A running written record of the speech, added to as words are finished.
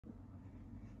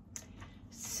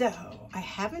So I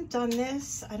haven't done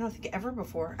this, I don't think ever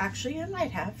before. Actually, I might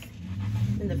have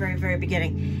in the very, very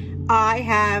beginning. I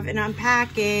have an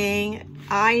unpacking.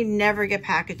 I never get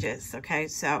packages, okay?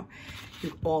 So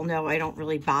you all know I don't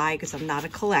really buy because I'm not a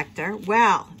collector.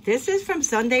 Well, this is from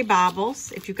Sundae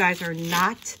Baubles. If you guys are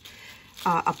not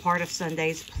a part of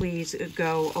Sundae's, please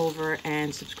go over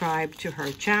and subscribe to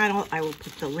her channel. I will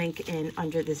put the link in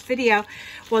under this video.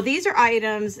 Well, these are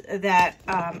items that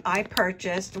I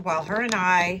purchased while her and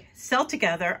I sell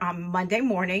together on Monday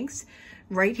mornings,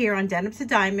 right here on Denim to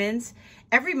Diamonds,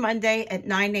 every Monday at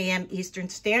 9 a.m. Eastern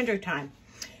Standard Time.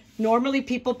 Normally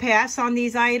people pass on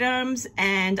these items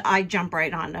and I jump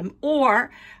right on them, or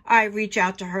I reach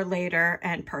out to her later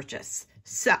and purchase.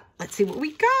 So let's see what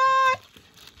we got.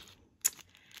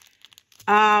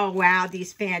 Oh, wow.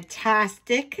 These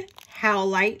fantastic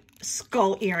howlite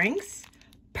skull earrings.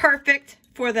 Perfect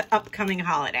for the upcoming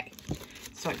holiday.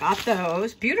 So I got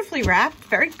those. Beautifully wrapped.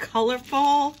 Very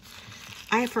colorful.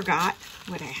 I forgot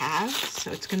what I have,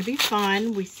 so it's going to be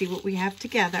fun. We see what we have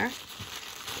together.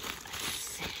 Let's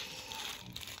see.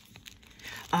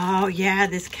 Oh, yeah,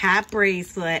 this cat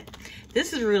bracelet.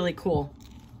 This is really cool.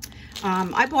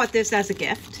 I bought this as a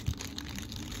gift.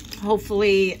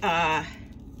 Hopefully,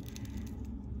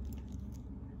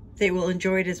 they will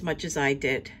enjoy it as much as I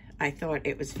did. I thought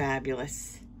it was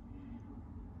fabulous.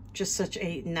 Just such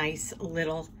a nice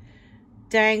little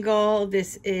dangle.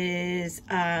 This is,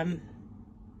 oh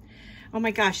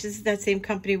my gosh, this is that same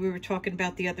company we were talking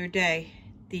about the other day.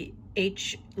 The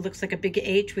H looks like a big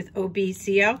H with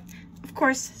OBCO. Of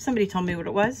course, somebody told me what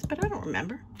it was, but I don't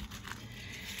remember.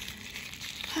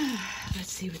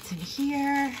 Let's see what's in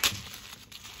here.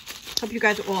 Hope you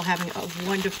guys are all having a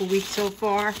wonderful week so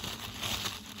far.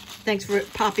 Thanks for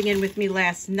popping in with me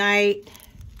last night.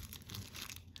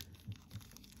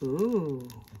 Ooh.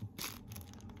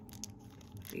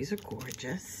 These are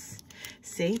gorgeous.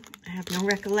 See, I have no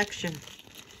recollection.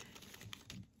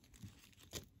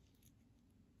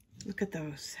 Look at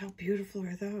those. How beautiful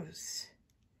are those?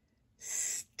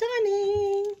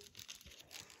 Stunning.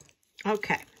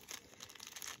 Okay.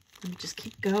 Let me just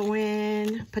keep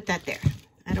going. Put that there.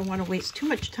 I don't want to waste too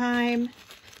much time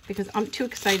because I'm too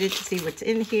excited to see what's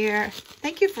in here.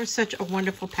 Thank you for such a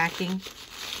wonderful packing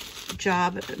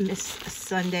job, Miss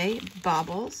Sundae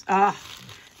Baubles. Ah,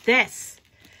 this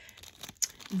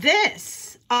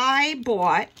I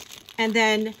bought, and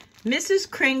then Mrs.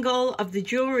 Kringle of the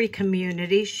jewelry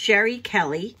community, Sherry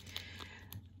Kelly,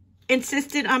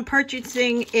 insisted on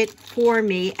purchasing it for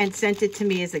me and sent it to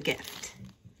me as a gift.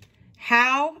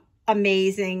 How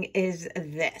amazing is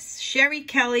this? Sherry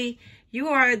Kelly, you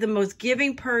are the most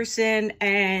giving person,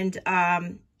 and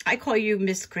I call you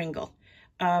Miss Kringle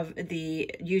of the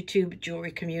YouTube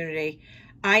jewelry community.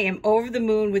 I am over the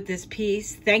moon with this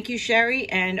piece. Thank you, Sherry,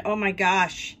 and oh my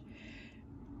gosh,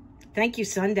 thank you,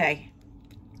 Sundae.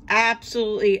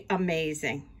 Absolutely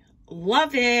amazing.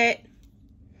 Love it.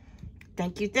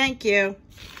 Thank you, thank you.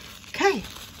 Okay.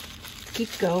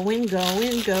 Keep going.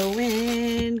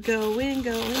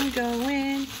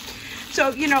 So,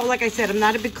 you know, like I said, I'm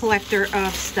not a big collector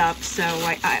of stuff. So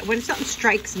when something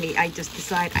strikes me, I just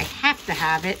decide I have to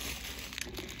have it.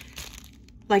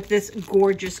 Like this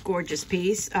gorgeous, gorgeous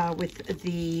piece with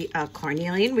the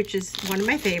carnelian, which is one of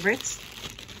my favorites.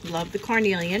 Love the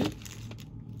carnelian.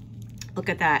 Look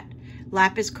at that.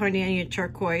 Lapis, carnelian,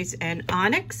 turquoise, and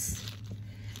onyx.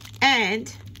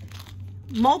 And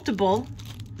multiple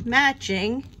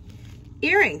matching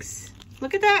earrings.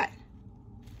 Look at that.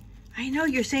 I know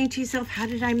you're saying to yourself, how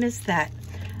did I miss that?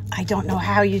 I don't know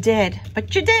how you did,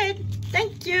 but you did.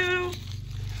 Thank you.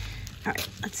 All right,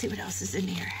 let's see what else is in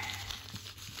here.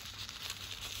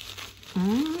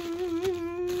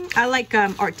 I like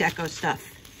Art Deco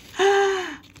stuff.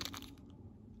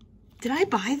 Did I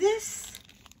buy this?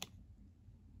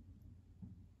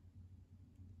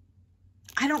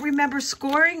 I don't remember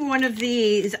scoring one of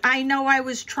these. I know I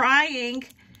was trying.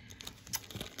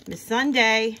 Miss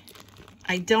Sundae,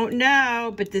 I don't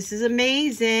know, but this is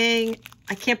amazing.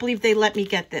 I can't believe they let me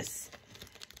get this.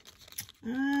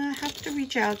 I have to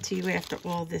reach out to you after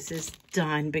all this is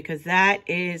done because that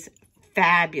is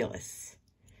fabulous.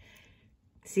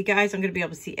 See, guys, I'm going to be able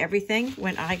to see everything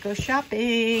when I go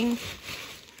shopping.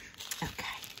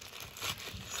 Okay.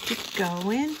 Let's keep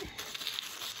going.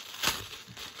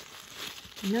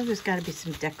 You know there's got to be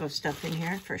some deco stuff in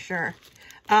here for sure.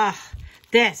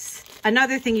 This.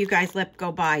 Another thing you guys let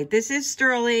go by. This is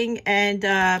sterling, and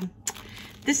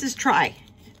this is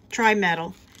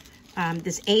tri-metal.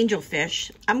 This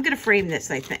angelfish. I'm going to frame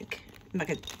this, I think. I'm not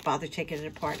going to bother taking it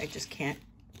apart. I just can't.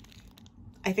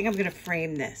 I think I'm going to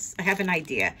frame this. I have an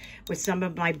idea with some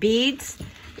of my beads.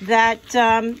 that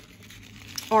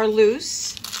are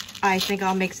loose, I think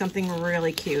I'll make something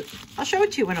really cute. I'll show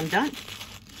it to you when I'm done.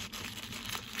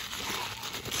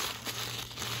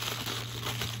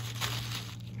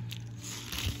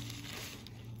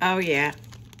 Oh yeah.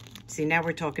 See, now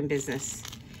we're talking business.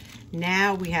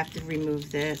 Now we have to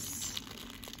remove this.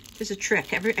 There's a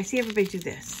trick. I see everybody do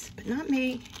this, but not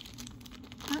me.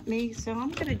 Not me. So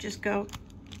I'm gonna just go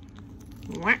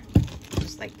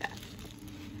just like that.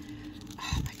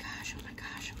 Oh my gosh, oh my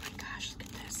gosh, oh my gosh, look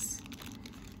at this.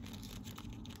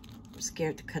 I'm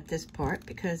scared to cut this part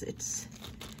because it's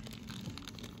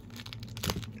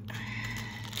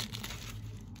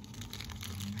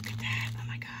look at that. Oh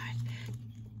my god.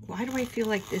 Why do I feel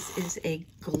like this is a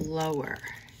glower?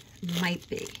 Might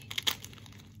be.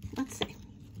 Let's see.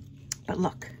 But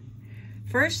look.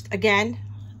 First, again,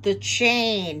 the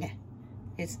chain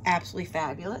is absolutely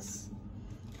fabulous.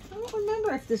 I don't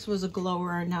remember if this was a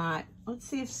glower or not. Let's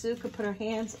see if Sue could put her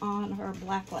hands on her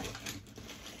black light.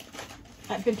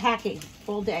 I've been packing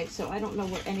all day, so I don't know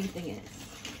where anything is.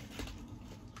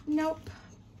 Nope.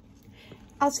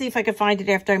 I'll see if I can find it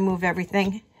after I move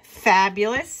everything.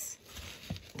 Fabulous.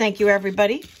 Thank you,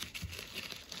 everybody.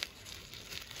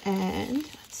 And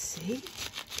let's see.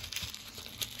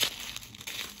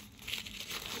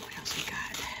 What else we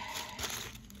got?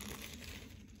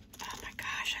 Oh my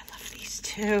gosh, I love these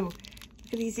too.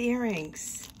 Look at these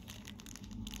earrings.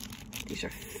 These are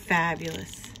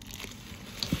fabulous.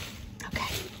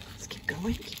 Okay, let's keep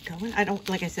going, keep going.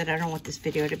 Like I said, I don't want this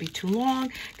video to be too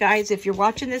long. Guys, if you're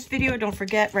watching this video, don't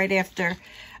forget right after,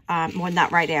 well,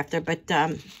 not right after, but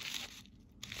I'm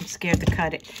scared to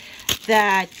cut it,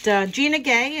 that Gina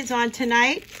Gay is on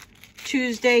tonight,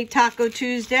 Tuesday, Taco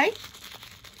Tuesday.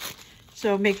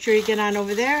 So make sure you get on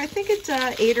over there. I think it's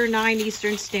 8 or 9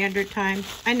 Eastern Standard Time.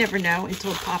 I never know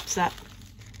until it pops up.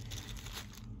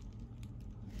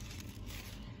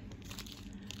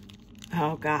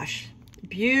 Oh gosh,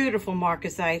 beautiful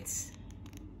marcasites.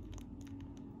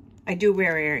 I do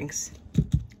wear earrings.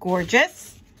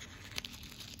 Gorgeous.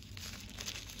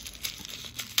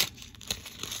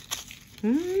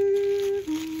 Mm-hmm.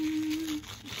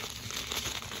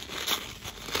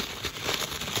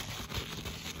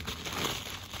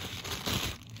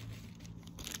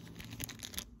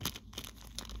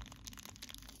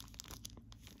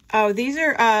 Oh, these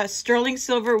are sterling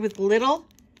silver with little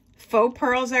faux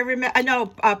pearls. I remember. No,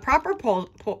 proper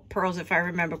pearls, if I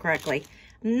remember correctly.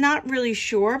 Not really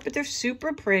sure, but they're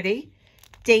super pretty,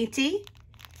 dainty,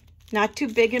 not too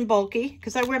big and bulky.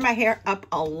 Because I wear my hair up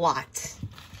a lot.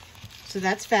 So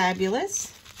that's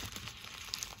fabulous.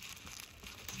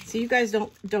 So you guys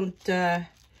don't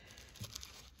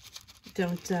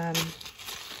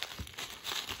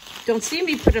see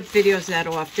me put up videos that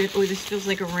often. Oh, this feels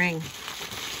like a ring.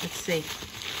 Let's see.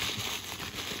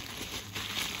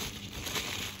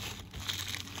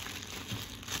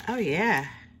 Oh yeah.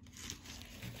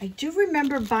 I do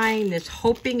remember buying this,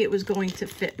 hoping it was going to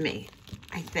fit me,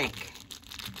 I think.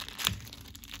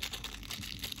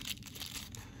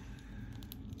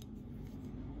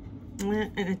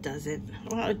 And it doesn't.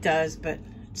 Well, it does, but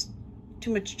it's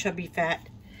too much chubby fat.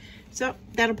 So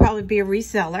that'll probably be a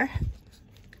reseller.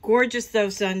 Gorgeous though,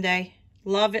 Sundae.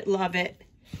 Love it, love it.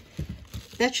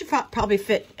 That should probably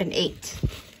fit an 8.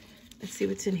 Let's see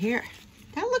what's in here.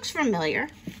 That looks familiar.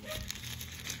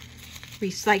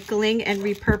 Recycling and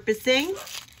repurposing.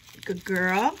 Good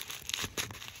girl.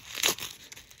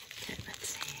 Okay, let's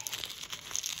see.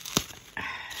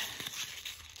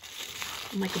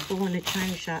 I'm like a bull in a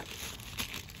china shop.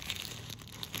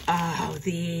 Oh,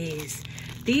 these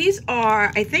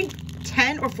are, I think,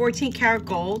 10 or 14 karat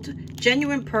gold,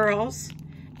 genuine pearls,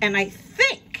 and I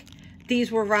think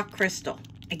these were rock crystal.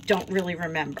 I don't really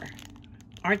remember.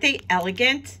 Aren't they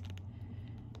elegant?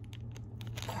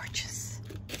 Gorgeous.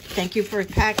 Thank you for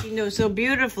packing those so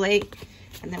beautifully.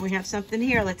 And then we have something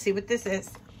here. Let's see what this is.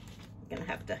 I'm gonna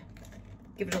have to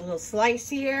give it a little slice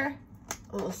here,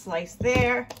 a little slice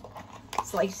there,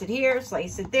 slice it here,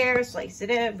 slice it there, slice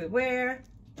it everywhere.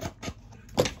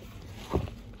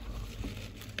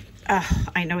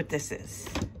 I know what this is.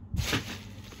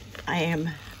 I am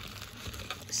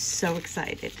so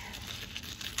excited.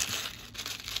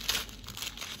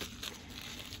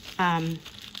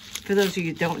 For those of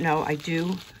you who don't know, I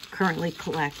do currently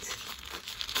collect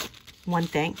one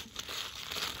thing.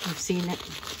 I've seen it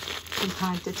from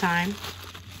time to time.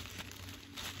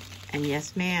 And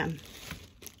yes, ma'am.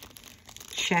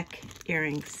 Check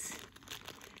earrings.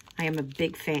 I am a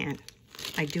big fan.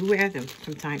 I do wear them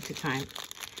from time to time.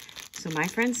 So my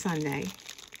friend Sundae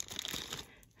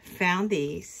found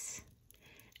these,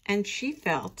 and she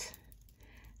felt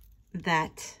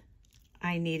that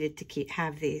I needed to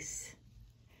have these.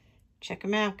 Check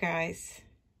them out, guys.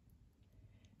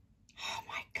 Oh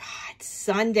my God,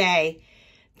 Sundae.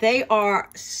 They are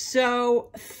so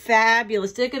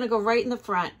fabulous. They're going to go right in the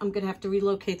front. I'm going to have to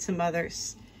relocate some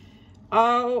others.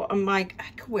 Oh my, I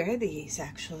could wear these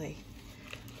actually.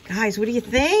 Guys, what do you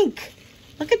think?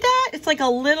 Look at that. It's like a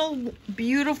little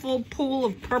beautiful pool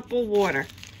of purple water.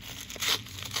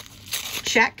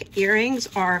 Check. Earrings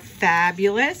are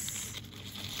fabulous.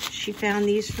 She found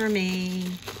these for me.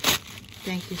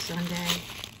 Thank you, Sundae.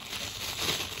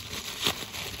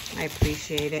 I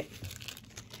appreciate it.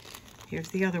 Here's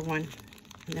the other one.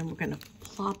 And then we're going to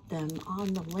plop them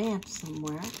on the lamp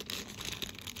somewhere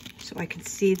so I can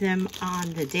see them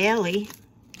on the daily.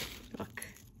 Look.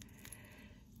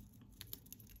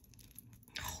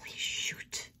 Holy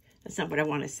shoot. That's not what I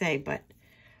want to say, but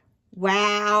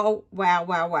wow, wow,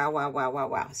 wow, wow, wow, wow, wow,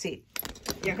 wow. See,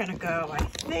 they're going to go, I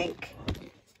think.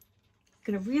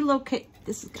 Going to relocate.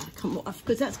 This has got to come off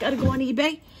because that's got to go on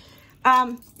eBay.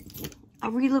 I'll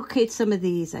relocate some of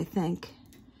these, I think,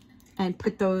 and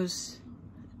put those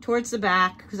towards the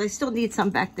back because I still need some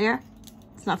back there.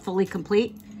 It's not fully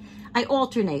complete. I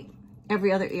alternate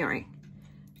every other earring.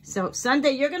 So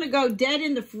Sundae, you're going to go dead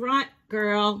in the front,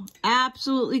 girl.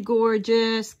 Absolutely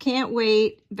gorgeous. Can't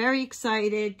wait. Very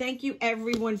excited. Thank you,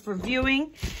 everyone, for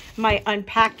viewing my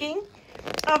unpacking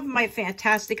of my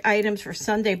fantastic items for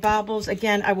Sundae Baubles.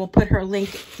 Again, I will put her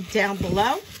link down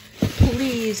below.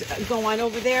 Please go on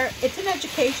over there. It's an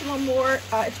educational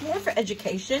it's more for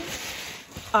education.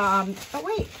 Oh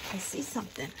wait, I see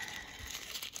something.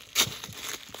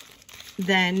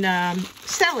 Then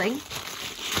selling.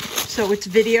 So it's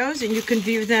videos and you can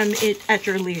view them at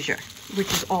your leisure,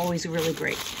 which is always really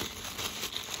great.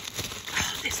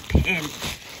 Oh, this pin.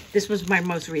 This was my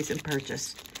most recent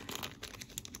purchase.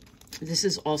 This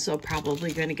is also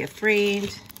probably going to get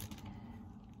framed.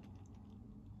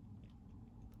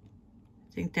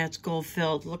 I think that's gold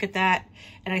filled. Look at that.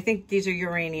 And I think these are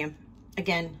uranium.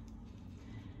 Again.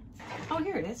 Oh,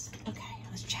 here it is. Okay,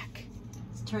 let's check.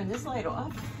 Let's turn this light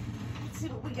off. Let's see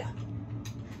what we got.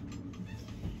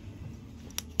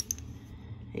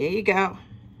 There you go.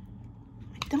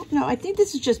 I don't know. I think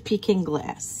this is just Peking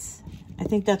glass. I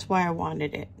think that's why I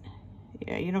wanted it.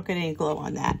 Yeah, you don't get any glow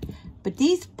on that. But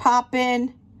these pop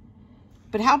in.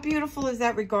 But how beautiful is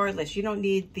that regardless? You don't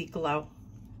need the glow.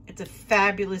 It's a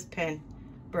fabulous pin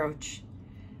brooch.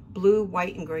 Blue,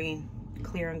 white, and green.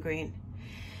 Clear and green.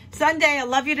 Sundae, I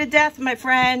love you to death, my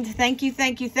friend. Thank you,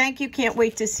 thank you, thank you. Can't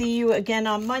wait to see you again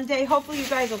on Monday. Hopefully you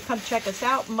guys will come check us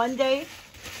out. Monday,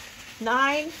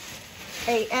 9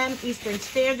 a.m. Eastern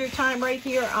Standard Time right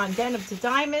here on Den of the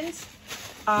Diamonds.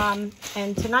 And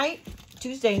tonight,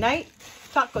 Tuesday night,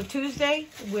 Taco Tuesday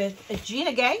with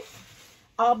Gina Gay.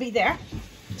 I'll be there.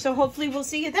 So hopefully we'll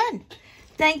see you then.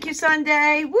 Thank you,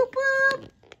 Sundae. Whoop,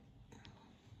 whoop.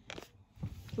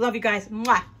 Love you guys.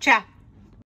 Mwah. Ciao.